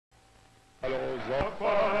Allons en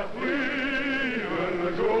patrie,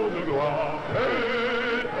 le jour de gloire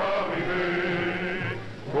est arrivé.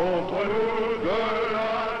 Contre nous de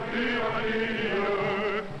la tyrannie,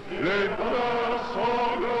 les banners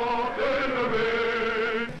sanglants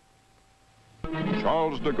élevés.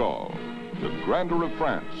 Charles de Gaulle, the grandeur of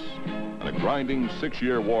France, and a grinding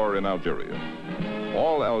 6-year war in Algeria.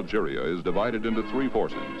 All Algeria is divided into 3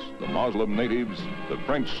 forces: the Muslim natives, the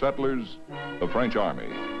French settlers, the French army.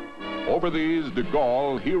 Over these, de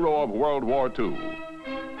Gaulle, hero of World War II.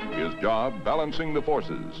 His job, balancing the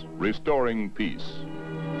forces, restoring peace.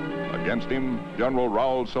 Against him, General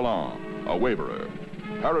Raoul Salan, a waverer.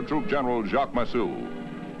 Paratroop General Jacques Massou.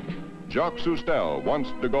 Jacques Soustel, once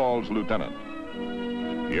de Gaulle's lieutenant.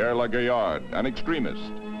 Pierre Lagaillard, an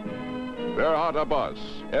extremist. Ferhat Abbas,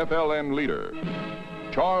 FLN leader.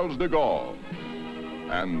 Charles de Gaulle,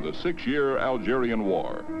 and the 6-year Algerian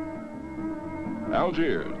War.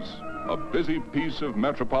 Algiers, a busy piece of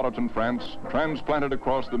metropolitan France transplanted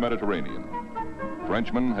across the Mediterranean.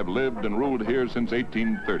 Frenchmen have lived and ruled here since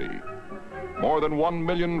 1830. More than 1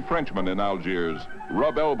 million Frenchmen in Algiers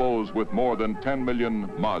rub elbows with more than 10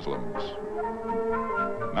 million Muslims.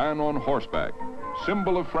 Man on horseback,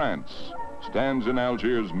 symbol of France, stands in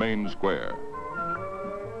Algiers' main square.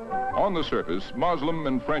 On the surface, Muslim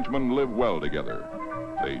and Frenchmen live well together.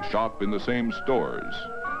 They shop in the same stores.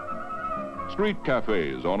 Street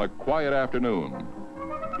cafes on a quiet afternoon,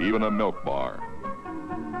 even a milk bar.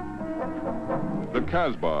 The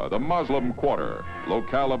Casbah, the Muslim quarter,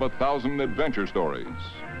 locale of 1,000 adventure stories.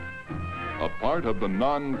 A part of the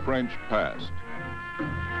non-French past.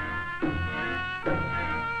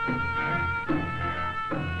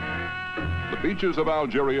 The beaches of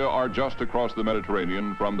Algeria are just across the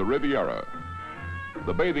Mediterranean from the Riviera.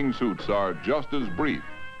 The bathing suits are just as brief.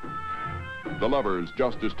 The lovers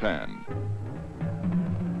just as tanned.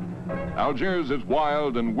 Algiers is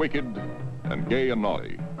wild and wicked and gay and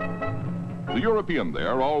naughty. The European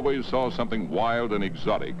there always saw something wild and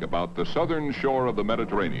exotic about the southern shore of the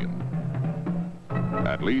Mediterranean.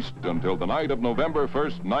 At least until the night of November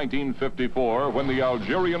 1st, 1954, when the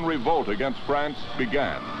Algerian revolt against France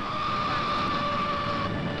began.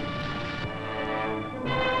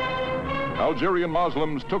 Algerian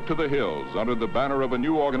Muslims took to the hills under the banner of a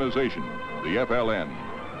new organization, the FLN.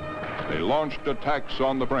 They launched attacks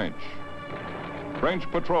on the French. French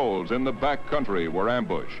patrols in the back country were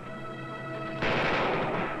ambushed.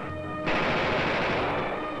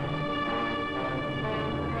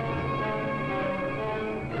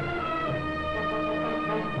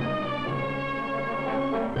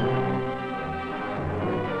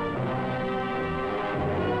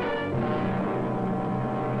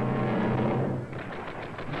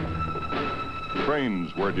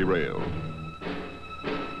 Trains were derailed.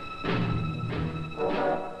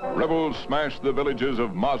 Rebels smashed the villages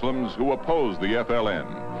of Muslims who opposed the FLN.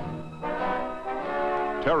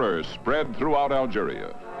 Terror spread throughout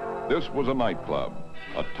Algeria. This was a nightclub.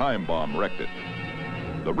 A time bomb wrecked it.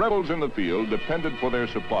 The rebels in the field depended for their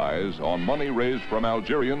supplies on money raised from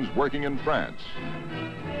Algerians working in France.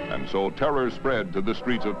 And so terror spread to the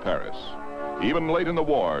streets of Paris. Even late in the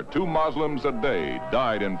war, 2 Muslims a day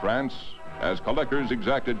died in France as collectors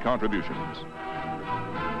exacted contributions.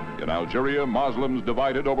 In Algeria, Muslims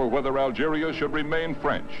divided over whether Algeria should remain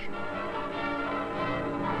French.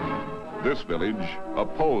 This village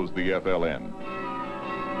opposed the FLN.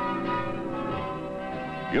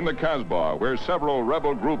 In the Casbah, where several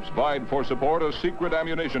rebel groups vied for support, a secret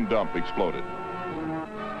ammunition dump exploded.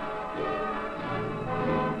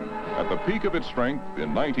 At the peak of its strength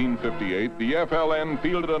in 1958, the FLN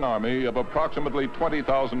fielded an army of approximately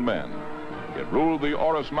 20,000 men. It ruled the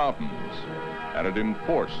Oris Mountains, and it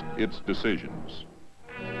enforced its decisions.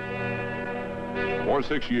 For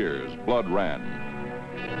 6 years, blood ran.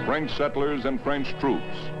 French settlers and French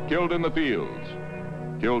troops, killed in the fields,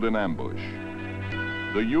 killed in ambush.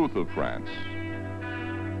 The youth of France,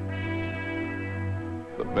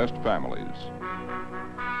 the best families.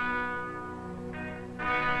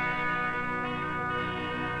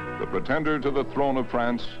 The pretender to the throne of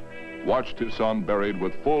France watched his son buried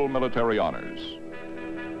with full military honors.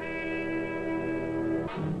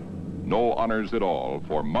 No honors at all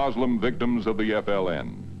for Muslim victims of the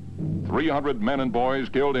FLN. 300 men and boys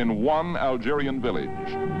killed in one Algerian village.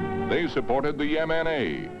 They supported the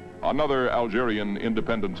MNA, another Algerian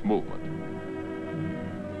independence movement.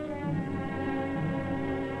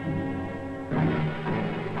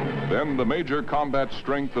 Then the major combat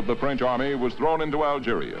strength of the French army was thrown into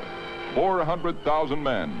Algeria. 400,000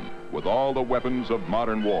 men with all the weapons of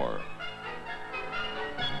modern war.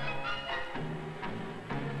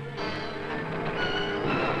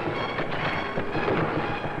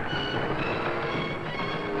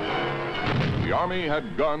 army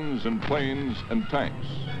had guns and planes and tanks,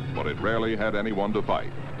 but it rarely had anyone to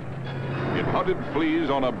fight. It hunted fleas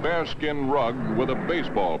on a bearskin rug with a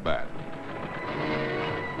baseball bat.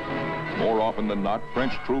 More often than not,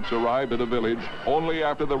 French troops arrived at a village only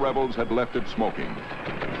after the rebels had left it smoking.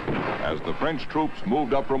 As the French troops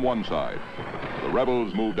moved up from one side, the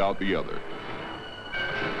rebels moved out the other.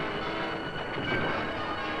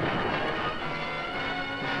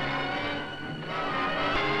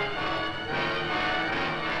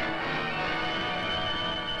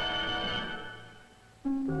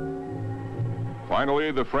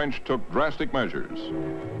 Finally, the French took drastic measures.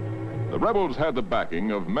 The rebels had the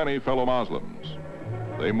backing of many fellow Muslims.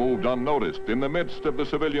 They moved unnoticed in the midst of the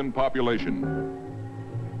civilian population.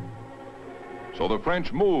 So the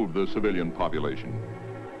French moved the civilian population.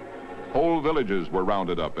 Whole villages were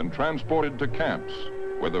rounded up and transported to camps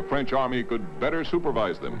where the French army could better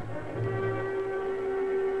supervise them.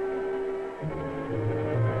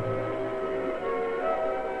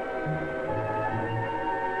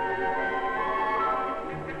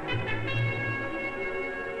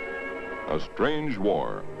 A strange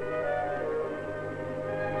war.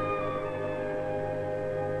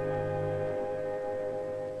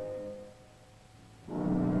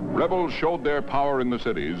 Rebels showed their power in the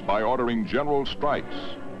cities by ordering general strikes.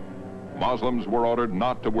 Muslims were ordered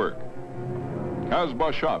not to work.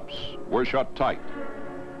 Kasbah shops were shut tight.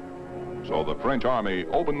 So the French army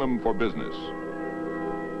opened them for business.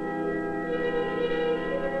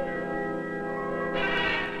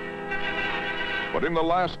 But in the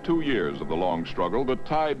last 2 years of the long struggle, the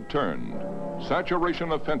tide turned.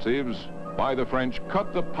 Saturation offensives by the French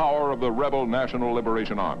cut the power of the rebel National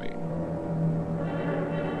Liberation Army.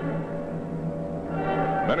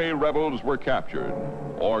 Many rebels were captured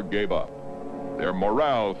or gave up. Their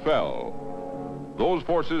morale fell. Those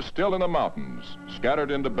forces still in the mountains,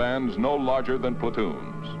 scattered into bands no larger than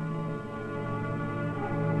platoons.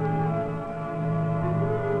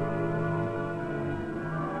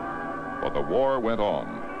 But the war went on.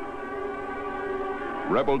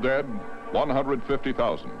 Rebel dead,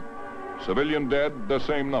 150,000. Civilian dead, the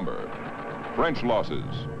same number. French losses,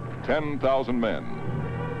 10,000 men.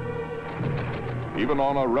 Even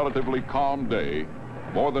on a relatively calm day,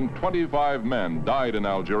 more than 25 men died in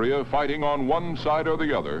Algeria fighting on one side or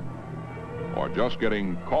the other, or just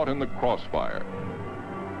getting caught in the crossfire.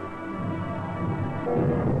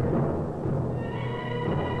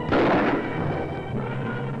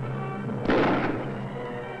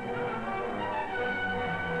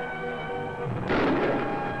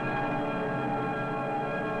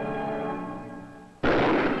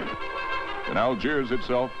 In Algiers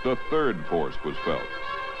itself, the third force was felt.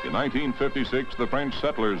 In 1956, the French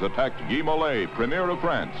settlers attacked Guy Mollet, Premier of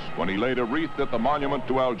France, when he laid a wreath at the monument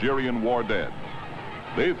to Algerian war dead.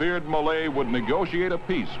 They feared Mollet would negotiate a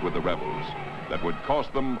peace with the rebels that would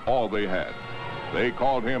cost them all they had. They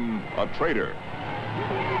called him a traitor.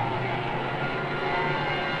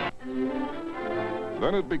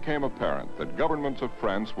 Then it became apparent that governments of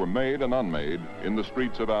France were made and unmade in the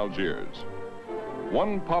streets of Algiers.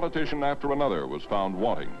 One politician after another was found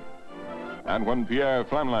wanting. And when Pierre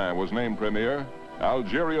Flamelin was named premier,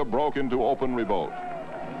 Algeria broke into open revolt.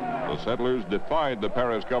 The settlers defied the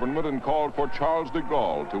Paris government and called for Charles de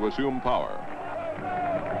Gaulle to assume power.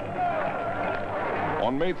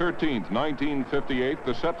 On May 13th, 1958,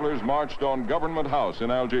 the settlers marched on Government House in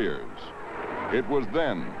Algiers. It was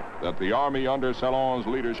then that the army under Salon's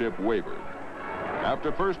leadership wavered.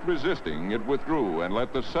 After first resisting, it withdrew and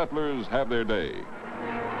let the settlers have their day.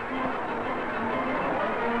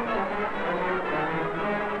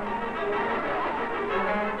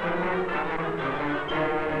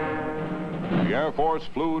 The Air Force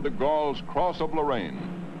flew de Gaulle's Cross of Lorraine.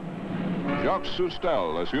 Jacques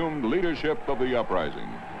Soustelle assumed leadership of the uprising.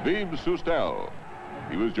 Vive Soustelle!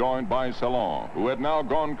 He was joined by Salon, who had now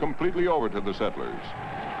gone completely over to the settlers.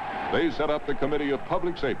 They set up the Committee of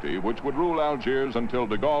Public Safety, which would rule Algiers until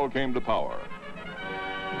de Gaulle came to power.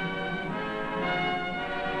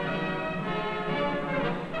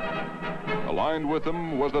 Aligned with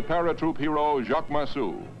them was the paratroop hero Jacques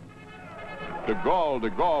Massou. De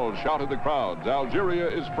Gaulle, shouted the crowds. Algeria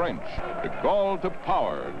is French. De Gaulle to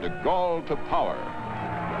power, de Gaulle to power.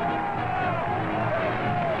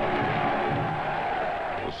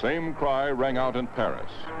 The same cry rang out in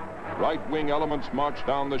Paris. Right-wing elements marched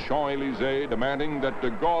down the Champs-Élysées demanding that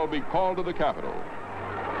de Gaulle be called to the capital.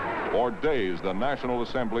 For days, the National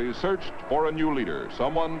Assembly searched for a new leader,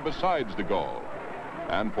 someone besides de Gaulle.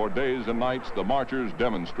 And for days and nights, the marchers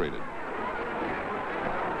demonstrated.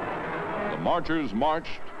 The marchers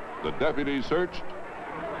marched, the deputies searched,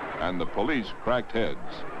 and the police cracked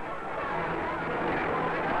heads.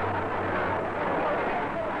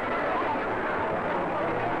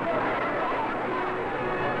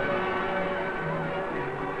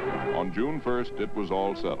 On June 1st, it was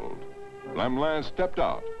all settled. Flamelin stepped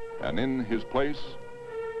out, and in his place,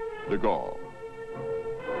 de Gaulle.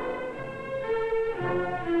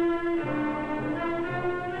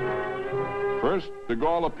 First, de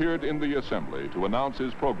Gaulle appeared in the assembly to announce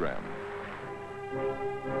his program.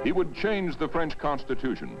 He would change the French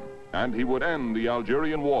Constitution, and he would end the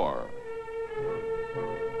Algerian War.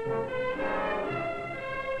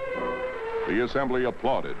 The assembly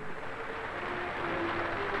applauded.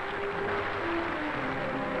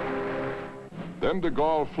 Then de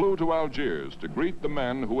Gaulle flew to Algiers to greet the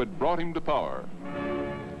men who had brought him to power.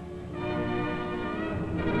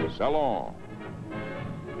 Salon,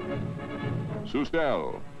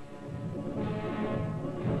 Soustelle,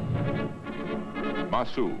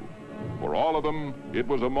 Massou. For all of them, it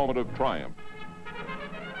was a moment of triumph.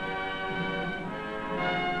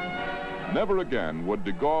 Never again would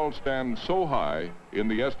de Gaulle stand so high in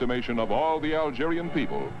the estimation of all the Algerian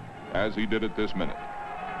people as he did at this minute.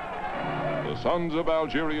 The sons of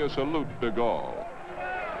Algeria salute de Gaulle.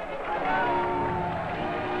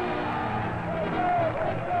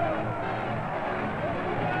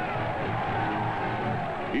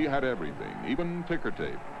 He had everything, even ticker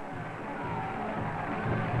tape.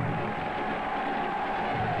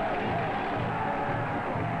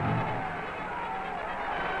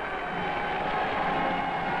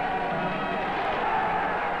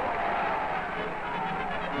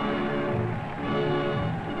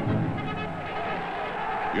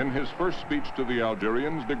 In his first speech to the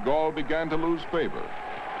Algerians, de Gaulle began to lose favor.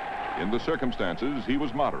 In the circumstances, he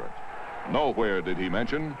was moderate. Nowhere did he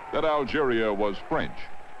mention that Algeria was French.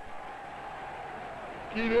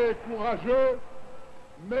 Qu'il est courageux,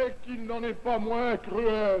 mais qu'il n'en est pas moins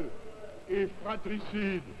cruel et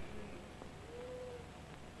fratricide.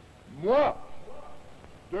 Moi,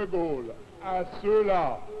 de Gaulle, à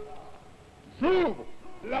ceux-là, j'ouvre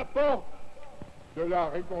la porte de la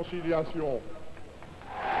réconciliation.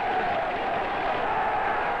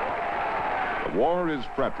 The war is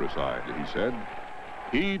fratricide, he said.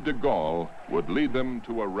 He, de Gaulle, would lead them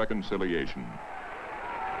to a reconciliation.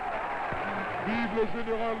 Vive le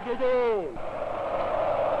général de Gaulle!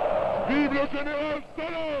 Vive le général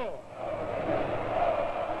Salon!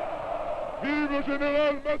 Vive le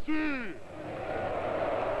général Massou!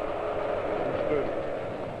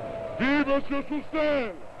 Vive Monsieur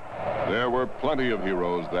Soustelle! There were plenty of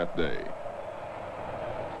heroes that day.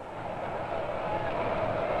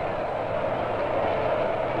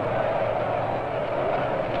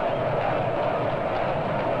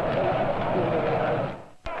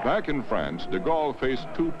 Back in France, de Gaulle faced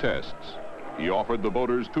two tests. He offered the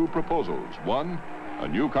voters two proposals. One, a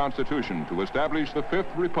new constitution to establish the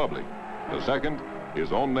Fifth Republic. The second,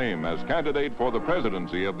 his own name as candidate for the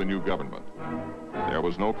presidency of the new government. There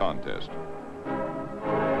was no contest.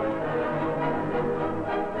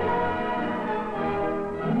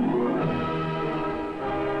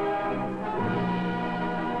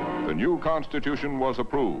 The new constitution was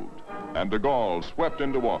approved, and de Gaulle swept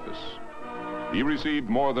into office. He received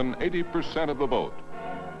more than 80% of the vote.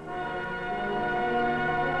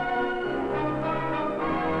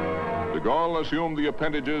 De Gaulle assumed the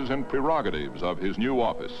appendages and prerogatives of his new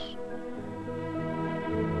office.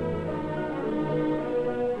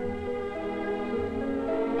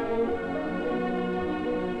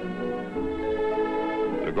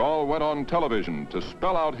 De Gaulle went on television to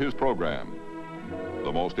spell out his program.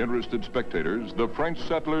 The most interested spectators, the French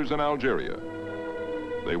settlers in Algeria.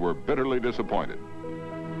 They were bitterly disappointed.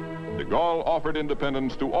 De Gaulle offered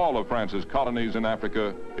independence to all of France's colonies in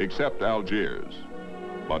Africa except Algiers.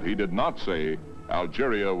 But he did not say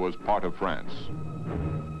Algeria was part of France.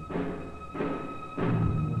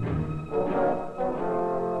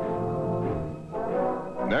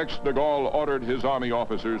 Next, de Gaulle ordered his army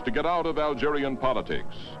officers to get out of Algerian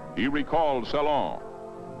politics. He recalled Salon.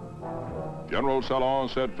 General Salon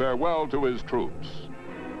said farewell to his troops.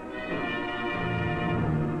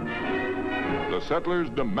 The settlers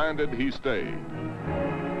demanded he stay.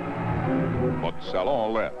 But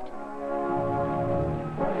Salon left.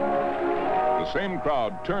 The same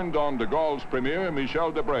crowd turned on de Gaulle's premier,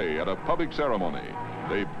 Michel Debré, at a public ceremony.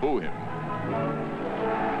 They boo him.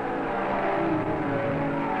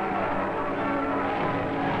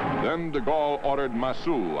 Then de Gaulle ordered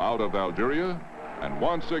Massou out of Algeria, and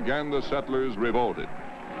once again the settlers revolted.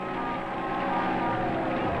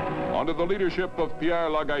 Under the leadership of Pierre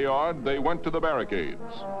Lagaillard, they went to the barricades.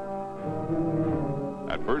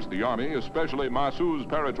 At first, the army, especially Massou's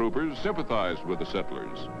paratroopers, sympathized with the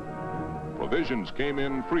settlers. Provisions came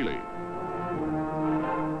in freely.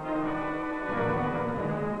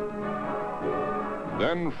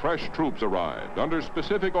 Then fresh troops arrived. Under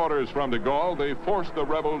specific orders from de Gaulle, they forced the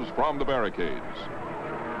rebels from the barricades.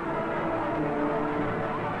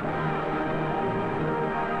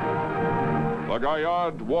 La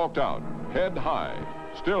Gaillarde walked out, head high,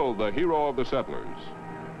 still the hero of the settlers.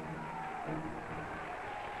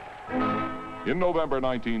 In November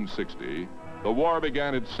 1960, the war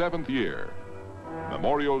began its 7th year.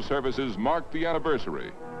 Memorial services marked the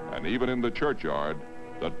anniversary, and even in the churchyard,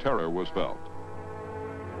 the terror was felt.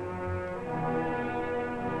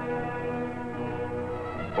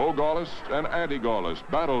 Pro-Gaullists and anti-Gaullists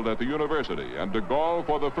battled at the university, and de Gaulle,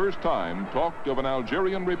 for the first time, talked of an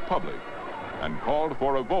Algerian republic and called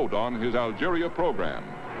for a vote on his Algeria program.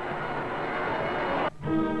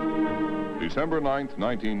 December 9th,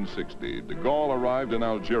 1960, de Gaulle arrived in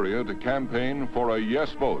Algeria to campaign for a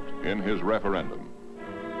yes vote in his referendum.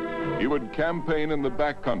 He would campaign in the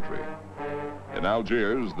back country. In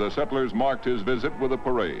Algiers, the settlers marked his visit with a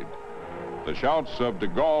parade. The shouts of de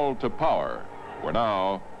Gaulle to power were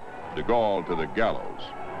now de Gaulle to the gallows.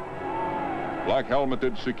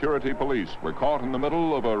 Black-helmeted security police were caught in the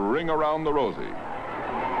middle of a ring around the rosy.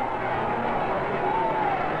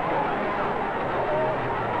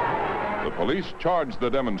 The police charged the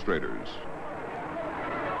demonstrators.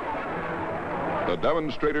 The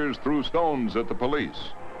demonstrators threw stones at the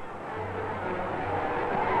police.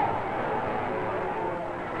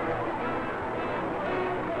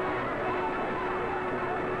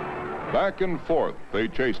 Back and forth, they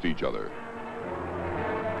chased each other.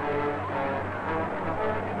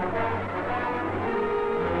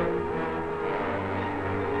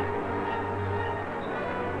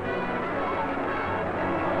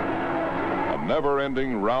 A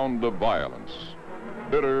never-ending round of violence.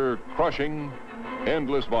 Bitter, crushing,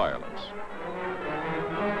 endless violence.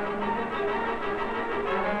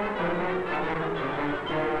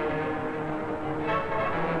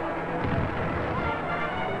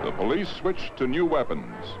 The police switched to new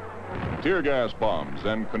weapons, tear gas bombs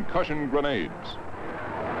and concussion grenades.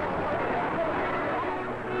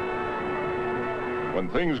 When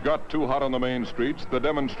things got too hot on the main streets, the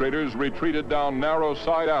demonstrators retreated down narrow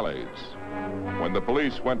side alleys. When the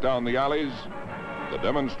police went down the alleys, the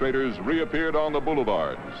demonstrators reappeared on the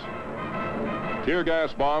boulevards. Tear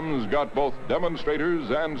gas bombs got both demonstrators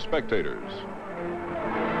and spectators.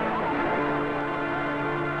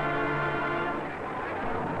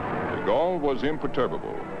 De Gaulle was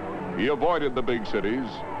imperturbable. He avoided the big cities.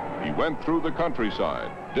 He went through the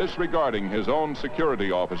countryside, disregarding his own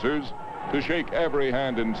security officers to shake every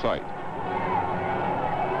hand in sight.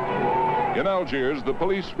 In Algiers, the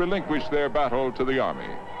police relinquished their battle to the army.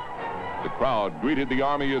 The crowd greeted the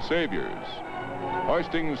army as saviors.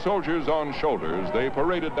 Hoisting soldiers on shoulders, they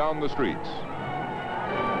paraded down the streets.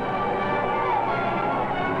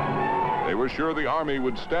 They were sure the army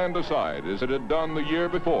would stand aside as it had done the year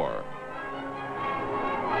before.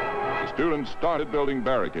 The students started building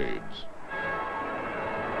barricades.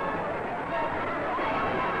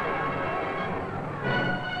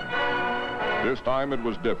 This time it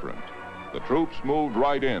was different. The troops moved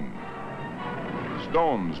right in.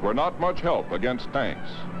 Stones were not much help against tanks.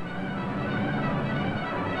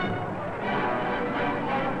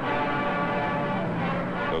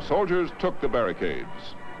 The soldiers took the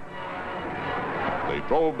barricades. They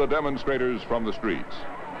drove the demonstrators from the streets.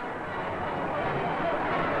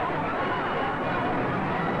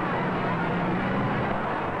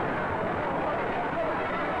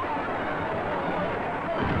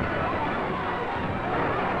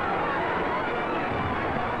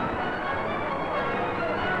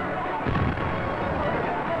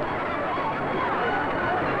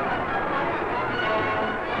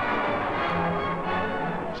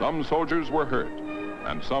 Some soldiers were hurt,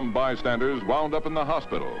 and some bystanders wound up in the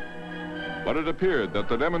hospital. But it appeared that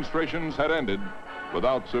the demonstrations had ended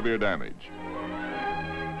without severe damage.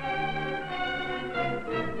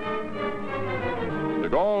 De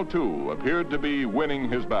Gaulle, too, appeared to be winning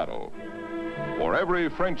his battle. For every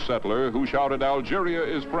French settler who shouted, "Algeria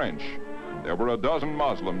is French," there were a dozen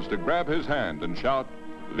Muslims to grab his hand and shout,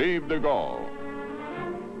 "Vive de Gaulle."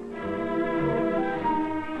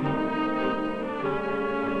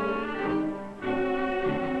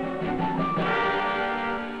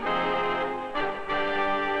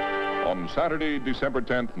 On Saturday, December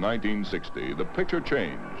 10th, 1960, the picture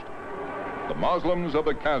changed. The Muslims of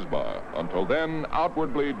the Kasbah, until then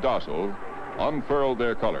outwardly docile, unfurled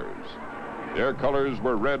their colors. Their colors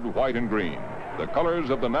were red, white, and green, the colors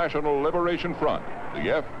of the National Liberation Front,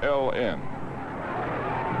 the FLN.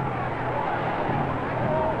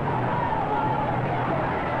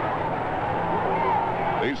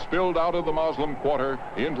 They spilled out of the Muslim quarter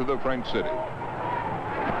into the French city.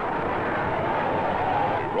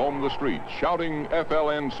 roam the streets, shouting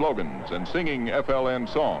FLN slogans and singing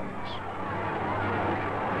FLN songs.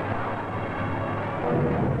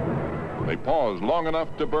 They paused long enough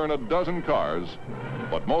to burn a dozen cars,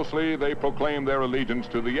 but mostly they proclaimed their allegiance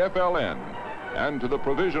to the FLN and to the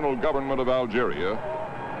Provisional Government of Algeria,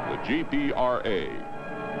 the GPRA.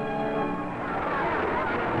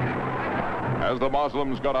 As the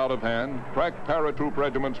Muslims got out of hand, crack paratroop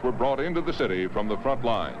regiments were brought into the city from the front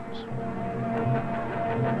lines.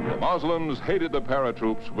 The Muslims hated the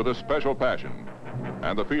paratroops with a special passion,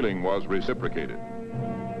 and the feeling was reciprocated.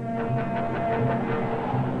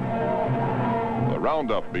 The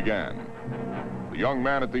roundup began. The young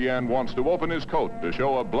man at the end wants to open his coat to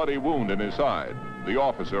show a bloody wound in his side. The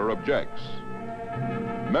officer objects.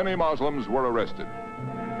 Many Muslims were arrested.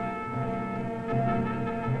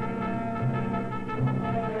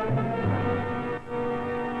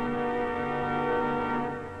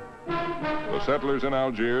 The settlers in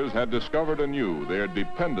Algiers had discovered anew their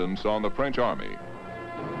dependence on the French army.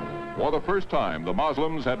 For the first time, the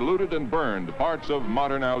Muslims had looted and burned parts of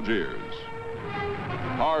modern Algiers.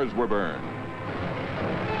 Cars were burned.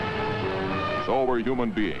 So were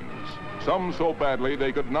human beings, some so badly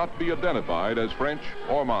they could not be identified as French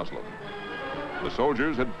or Muslim. The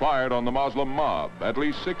soldiers had fired on the Muslim mob. At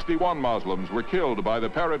least 61 Muslims were killed by the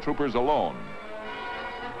paratroopers alone.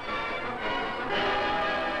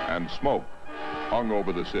 And smoke hung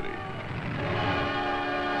over the city.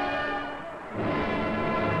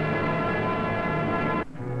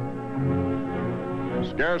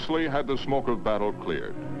 Scarcely had the smoke of battle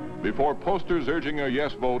cleared before posters urging a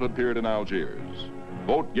yes vote appeared in Algiers.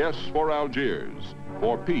 Vote yes for Algiers,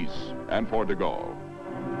 for peace, and for de Gaulle.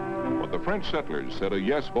 But the French settlers said a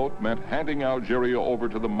yes vote meant handing Algeria over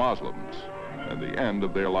to the Muslims and the end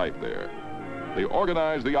of their life there. They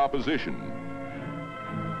organized the opposition,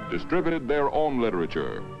 distributed their own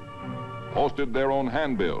literature, posted their own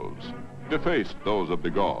handbills, defaced those of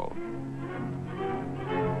de Gaulle.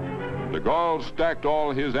 De Gaulle stacked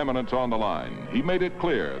all his eminence on the line. He made it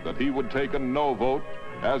clear that he would take a no vote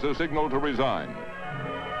as a signal to resign.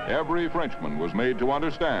 Every Frenchman was made to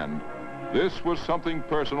understand this was something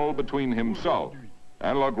personal between himself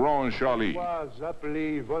and Le Grand Charlie. Je dois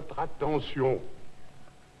appeler votre attention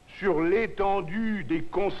sur l'étendue des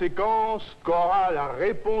conséquences qu'aura la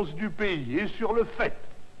réponse du pays et sur le fait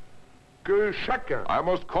que chacun... I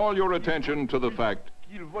must call your attention to the fact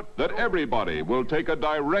that everybody will take a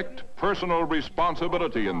direct personal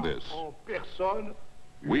responsibility in this.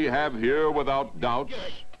 We have here, without doubts,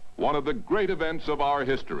 one of the great events of our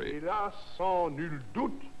history.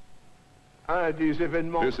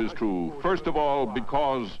 This is true, first of all,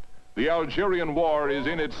 because the Algerian war is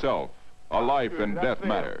in itself a life and death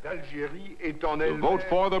matter. To vote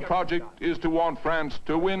for the project is to want France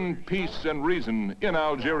to win peace and reason in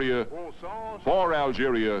Algeria, for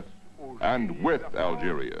Algeria, and with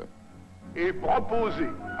Algeria. High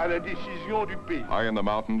in the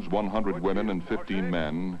mountains, 100 women and 15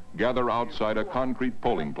 men gather outside a concrete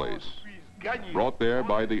polling place. Brought there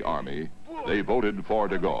by the army, they voted for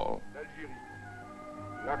de Gaulle.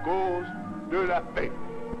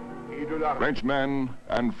 French men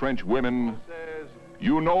and French women,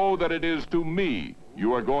 you know that it is to me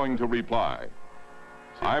you are going to reply.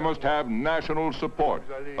 I must have national support,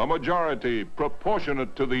 a majority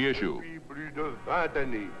proportionate to the issue.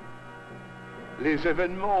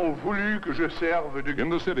 In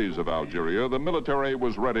the cities of Algeria, the military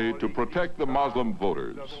was ready to protect the Muslim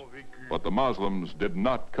voters, but the Muslims did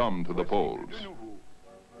not come to the polls.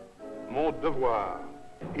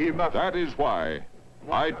 That is why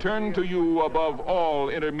I turn to you above all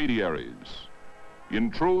intermediaries. In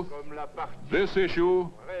truth, this issue,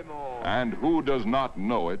 and who does not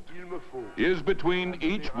know it, is between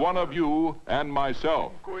each one of you and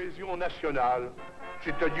myself.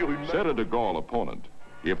 Said a de Gaulle opponent,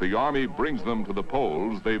 if the army brings them to the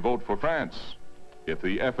polls, they vote for France. If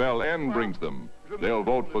the FLN brings them, they'll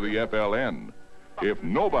vote for the FLN. If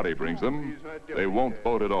nobody brings them, they won't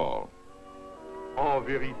vote at all.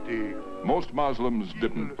 Most Muslims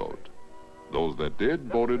didn't vote. Those that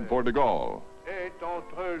did voted for de Gaulle.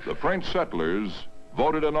 The French settlers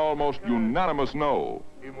voted an almost unanimous no.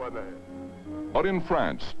 But in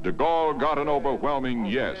France, de Gaulle got an overwhelming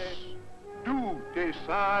yes.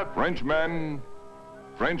 French men,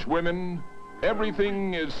 French women,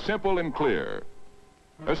 everything is simple and clear.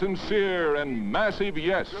 A sincere and massive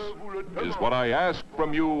yes is what I ask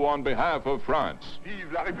from you on behalf of France.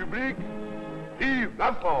 Vive la République, vive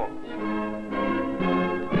la France!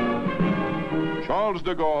 Charles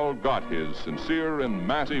de Gaulle got his sincere and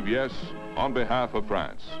massive yes on behalf of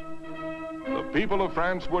France. the people of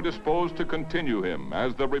France were disposed to continue him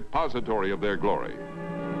as the repository of their glory.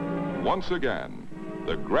 Once again,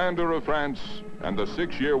 the grandeur of France and the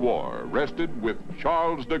 6-year war rested with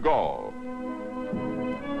Charles de Gaulle.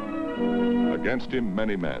 Against him,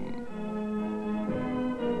 many men.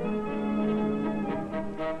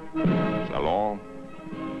 Salon,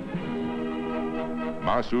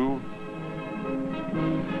 Massou,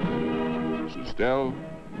 Soustelle,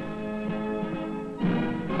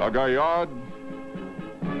 La Gaillarde,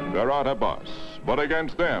 Berat Abbas. But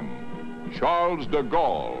against them, Charles de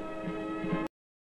Gaulle,